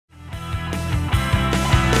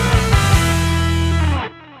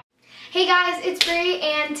Hey guys, it's Brie,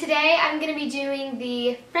 and today I'm going to be doing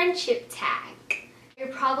the friendship tag. You're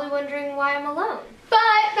probably wondering why I'm alone, but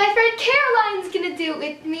my friend Caroline's going to do it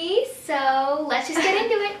with me, so let's just get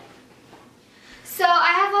into it. So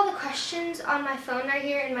I have all the questions on my phone right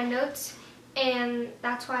here in my notes, and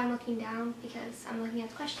that's why I'm looking down, because I'm looking at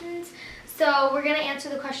the questions. So we're going to answer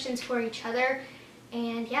the questions for each other,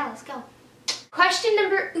 and yeah, let's go. Question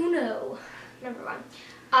number one.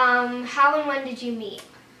 How and when did you meet?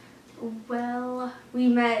 Well, we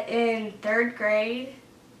met in 3rd grade.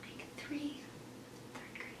 Like third grade.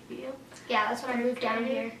 Yep. Yeah, that's when I moved down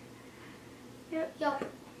here. Yep.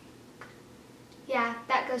 Yeah,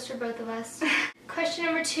 that goes for both of us. Question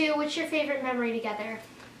number 2, what's your favorite memory together?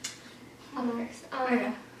 I'll go first.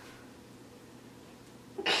 Okay.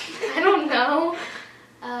 I don't know.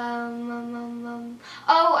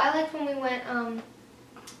 Oh, I like when we went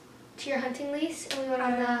to your hunting lease and we went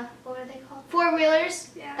on the, what were they called? 4-wheelers.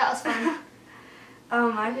 Yeah. That was fun.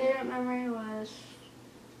 My favorite memory was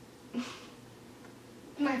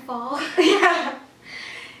My fall.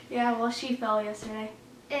 Yeah, well, she fell yesterday.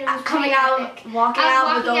 It was Walking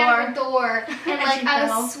out of the door. And like I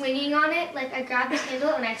was swinging on it, like I grabbed the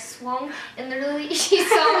handle and I swung, and literally she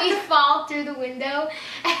saw me fall through the window,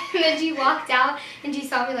 and then she walked out and she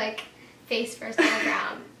saw me like face first on the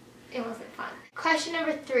ground. It wasn't fun. Question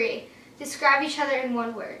number 3, describe each other in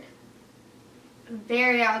one word.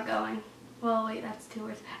 Very outgoing. Well, wait, that's 2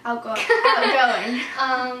 words. Outgoing. Outgoing.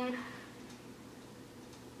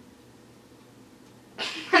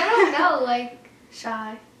 I don't know, like.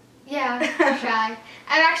 Shy. Yeah, shy. I'm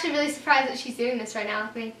actually really surprised that she's doing this right now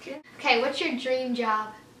with me. Okay, what's your dream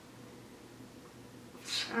job?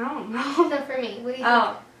 I don't know. So for me, what do you think?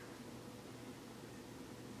 Oh.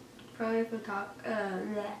 Probably if we talk. I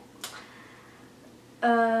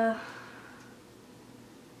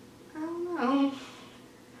don't know.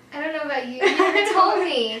 I don't know about you. You never told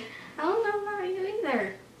me. I don't know about you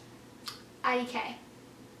either. IDK.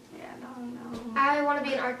 Yeah, I don't know. I want to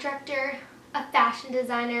be an art director, a fashion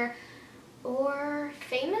designer, or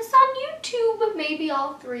famous on YouTube. Maybe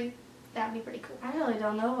all 3. That'd be pretty cool. I really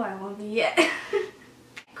don't know what I want to be yet.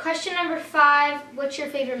 Question number 5, what's your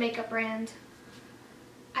favorite makeup brand?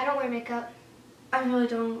 I don't wear makeup. I really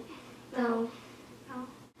don't. No.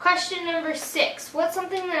 Question number 6, what's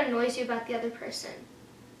something that annoys you about the other person?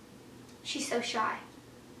 She's so shy.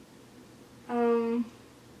 Teehee.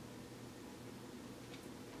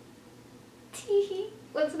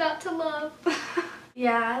 What's not to love?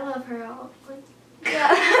 Yeah, I love her all.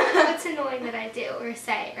 Yeah. What's annoying that I do or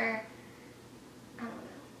say or I don't know.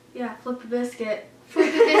 Yeah, flip a biscuit. Flip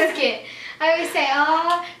a biscuit. I always say,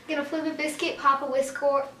 oh, I'm gonna flip a biscuit, pop a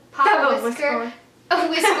whisker, pop a whisker. A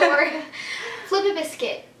whisker. Flip a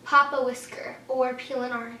biscuit, pop a whisker, or peel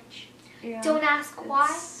an orange. Yeah, don't ask why.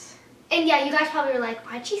 And yeah, you guys probably were like,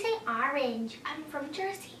 why'd she say orange? I'm from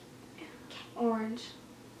Jersey. Okay. Orange.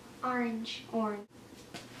 Orange. Orange.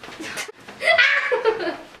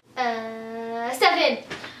 7.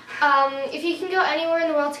 If you can go anywhere in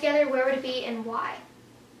the world together, where would it be and why?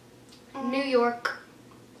 New York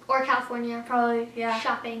or California. Probably, yeah.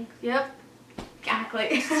 Shopping. Yep.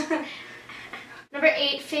 Exactly. Number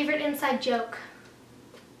 8, favorite inside joke.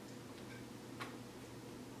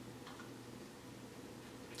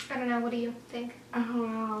 I don't know, what do you think? I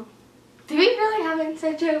don't know. Do we really have an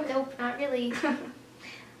inside joke? Nope, not really. Okay.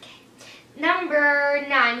 Number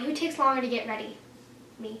 9, who takes longer to get ready?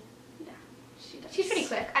 Me. Yeah, she does. She's pretty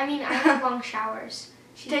quick. I mean, I have long showers.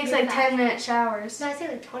 She takes like 10-minute showers. No, I say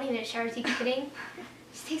like 20-minute showers. Are you kidding?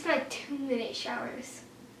 She takes like 2-minute showers.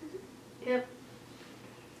 Yep.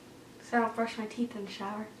 So I don't brush my teeth in the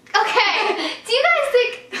shower. Okay. Do you guys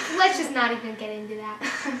think? Let's just not even get into that.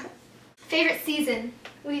 Favorite season?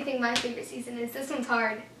 What do you think my favorite season is? This one's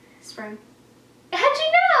hard. Spring. How'd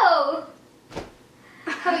you know?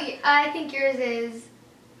 I think yours is.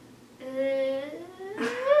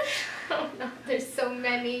 Oh no, there's so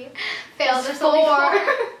many. Fail. There's only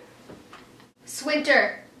 4.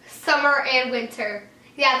 Winter, summer, and winter.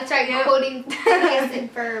 Yeah, that's right. Yep. Quoting Phineas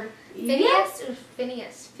and Ferb. Phineas Yep. or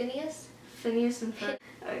Phineas? Phineas? Phineas and Ferb.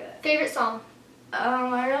 Okay. Favorite song?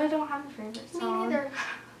 I really don't have a favorite song. Me neither.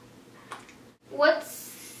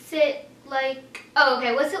 What's it like? Oh,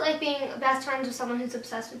 okay. What's it like being best friends with someone who's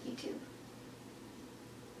obsessed with YouTube?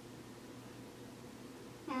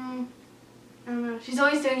 I don't know. She's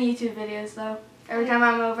always doing YouTube videos though. Every time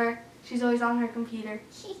I'm over, she's always on her computer.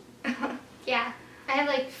 Yeah. I have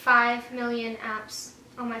like 5 million apps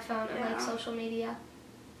on my phone of like social media.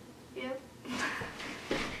 Yep.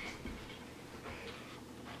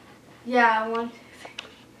 Yeah, 1, 2, 3.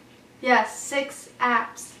 Yeah, 6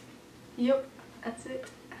 apps. Yep, that's it.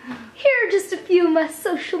 Here are just a few of my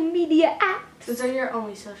social media apps. Those are your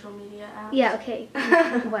only social media apps. Yeah, okay.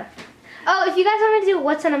 Whatever. Oh, if you guys want me to do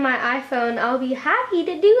what's on my iPhone, I'll be happy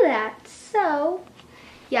to do that. So,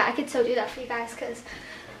 yeah, I could so do that for you guys, because,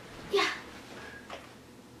 yeah.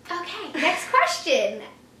 Okay, next question.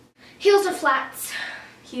 Heels or flats?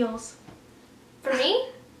 Heels. For me?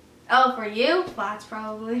 Oh, for you? Flats,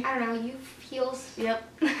 probably. I don't know, you heels. Yep.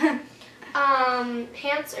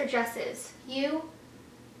 Pants or dresses? You?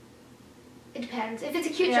 It depends. If it's a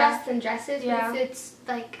cute dress, then dresses. Yeah. But if it's,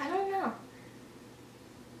 like, I don't know.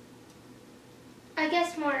 I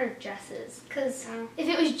guess more dresses, because if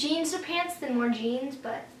it was jeans or pants, then more jeans,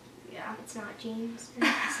 but yeah, it's not jeans.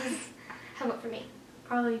 Dresses. How about for me?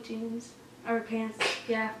 Probably jeans. Or pants.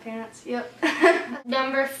 Yeah, pants. Yep.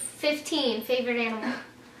 Number 15, favorite animal?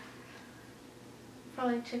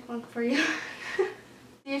 Probably chipmunk for you.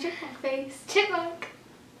 Your chipmunk face. Chipmunk.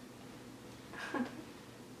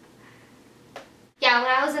 Yeah,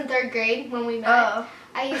 when I was in 3rd grade, when we met,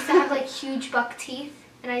 I used to have like huge buck teeth,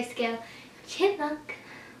 and I used to go, chipmunk,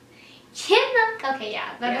 chipmunk. Okay,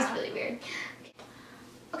 yeah, that is really weird.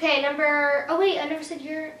 Okay, oh wait, I never said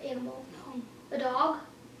your animal. No. A dog?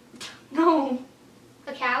 No.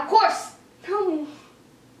 A cow? Horse? No.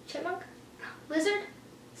 Chipmunk? Lizard?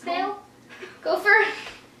 Snail? Gopher?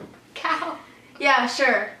 Cow? Yeah,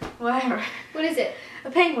 sure. Whatever. What is it?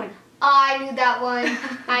 A penguin. Oh, I knew that one.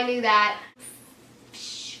 I knew that.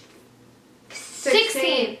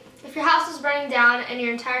 16. If your house was burning down and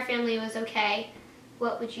your entire family was okay,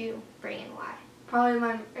 what would you bring and why? Probably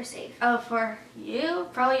my... Or save? Oh, for you?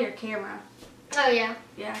 Probably your camera. Oh, yeah.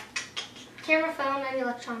 Yeah. Camera, phone, and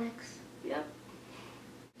electronics. Yep.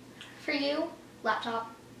 For you,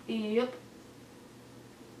 laptop. Yep.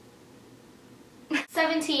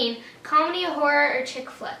 17. Comedy, horror, or chick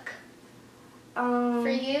flick? For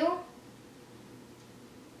you?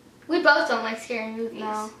 We both don't like scary movies.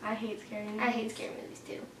 No, I hate scary movies. I hate scary movies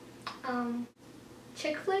too.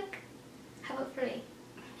 Chick flick? How about for me?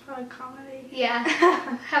 Probably comedy. Yeah.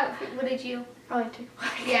 What did you? Probably chick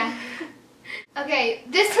flick. Yeah. Okay,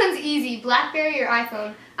 this one's easy. BlackBerry or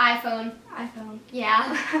iPhone? iPhone. iPhone.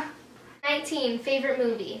 Yeah. 19. Favorite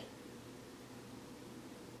movie?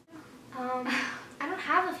 I don't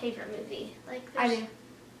have a favorite movie. Like, I do.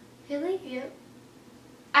 Really? Yep.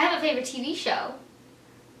 I have a favorite TV show.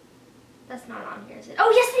 That's not on here, is it?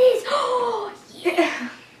 Oh, yes, it is! Oh, yeah!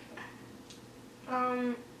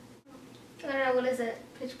 I don't know, what is it?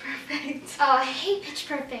 Pitch Perfect. Oh, I hate Pitch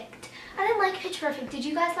Perfect. I didn't like Pitch Perfect. Did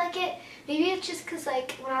you guys like it? Maybe it's just because,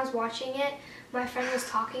 like, when I was watching it, my friend was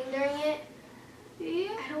talking during it.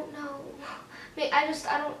 Yeah. I don't know.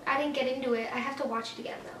 I didn't get into it. I have to watch it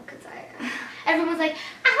again, though, because everyone's like,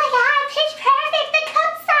 oh my god, Pitch Perfect, the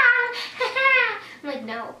cup song! I'm like,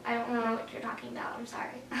 no, I don't know what you're talking about. I'm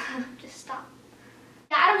sorry. Just stop.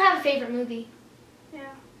 Yeah, I don't have a favorite movie.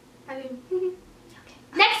 Yeah, I do. Okay.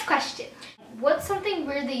 Next question. What's something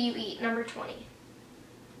weird that you eat? Number 20.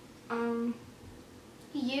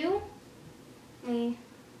 You? Me.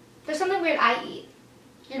 There's something weird I eat.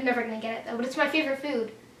 You're never gonna get it though, but it's my favorite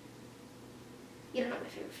food. You don't know my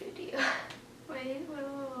favorite food, do you? Wait.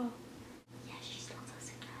 Yeah, she still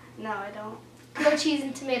doesn't. No, I don't. Grilled cheese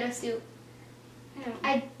and tomato soup. Ew.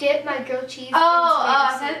 I dip my grilled cheese in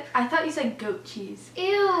I tomato soup. thought you said goat cheese. Ew,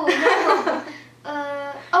 no.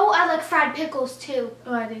 I like fried pickles too.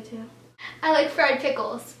 Oh, I do too. I like fried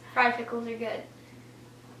pickles. Fried pickles are good.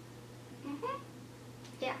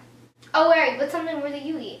 Yeah. Oh, wait, what's something weird that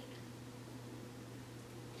you eat?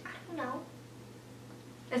 I don't know.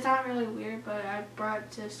 It's not really weird, but I brought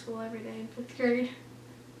it to school every day in 5th grade.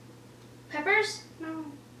 Peppers? No.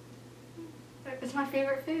 It's my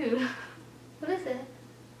favorite food. What is it?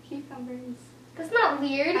 Cucumbers. That's not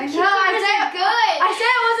weird. I know, Cucumbers are good. I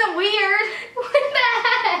said it wasn't weird. What the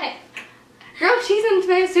heck? Grilled cheese and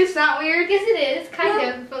tomato soup's not weird. Yes, it is. Kind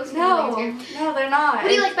of. Most No, weird. no, they're not. What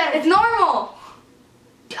do you like better? It's normal.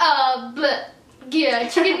 Yeah,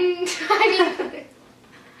 chicken. I mean,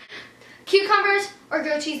 cucumbers or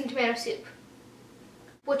grilled cheese and tomato soup?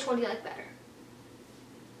 Which one do you like better?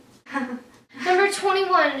 Number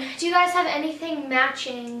 21. Do you guys have anything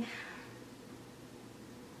matching?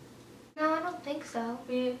 No, I don't think so.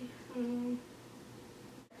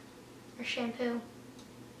 Or shampoo.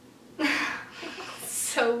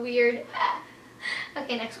 So weird.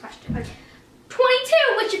 Okay, next question. Okay. 22.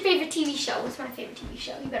 What's your favorite TV show? What's my favorite TV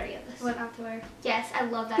show? You better get this. What not to wear? Yes, I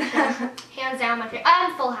love that show. Hands down, my favorite.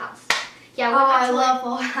 Full House. Yeah, I love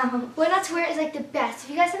Full House. What Not to Wear is like the best.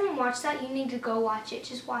 If you guys haven't watched that, you need to go watch it.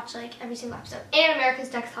 Just watch like every single episode. And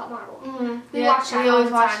America's Next Top Model. We watch that. We always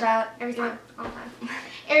all the watch time. that Every time, all the time.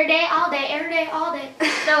 Every day, all day, every day, all day.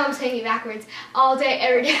 No, I'm saying it backwards. All day,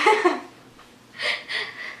 every day.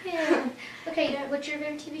 Yeah. Okay, what's your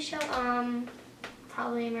favorite TV show?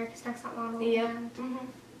 Probably America's Next Top Model. Yep. And,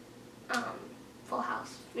 Full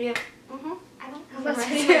House. Yep. I don't know. That's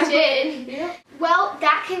pretty much it. Yep. Well,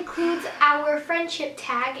 that concludes our friendship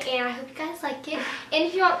tag, and I hope you guys like it. And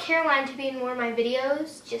if you want Caroline to be in more of my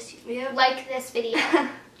videos, just like this video.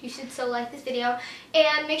 You should so like this video.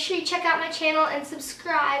 And make sure you check out my channel and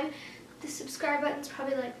subscribe. The subscribe button's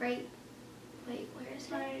probably like right. Wait, where is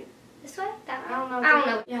it? Right. This way? That way? I don't know. I don't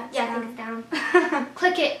know. Yeah, I think it's down.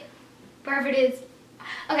 Click it. Wherever it is.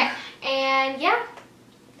 Okay. And yeah,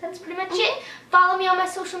 that's pretty much it. Follow me on my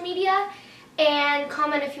social media. And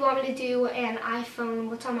comment if you want me to do an iPhone,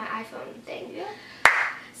 what's on my iPhone thing. Yeah.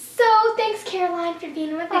 So, thanks Caroline for being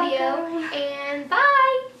in my video. And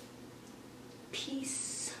bye. Peace.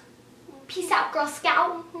 Peace out, Girl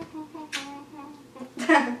Scout.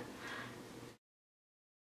 Yep.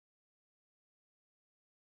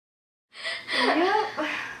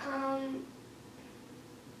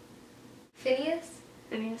 Phineas?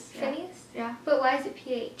 Phineas. Yeah. Phineas? Yeah. But why is it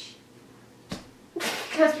PH?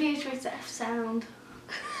 Because PH makes the F sound.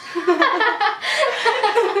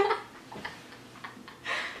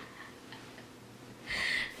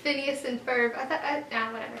 Phineas and Ferb. I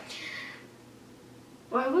thought, whatever.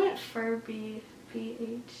 Why wouldn't Ferb be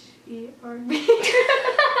P-H-E-R-B?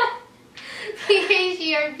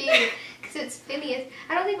 P-H-E-R-B. Because it's Phineas.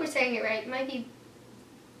 I don't think we're saying it right. It might be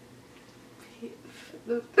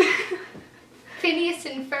Phineas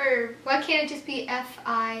and Ferb. Why can't it just be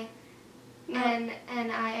F-I-N-N-I-S?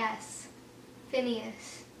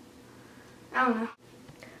 Phineas. I don't know.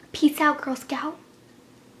 Peace out, Girl Scout.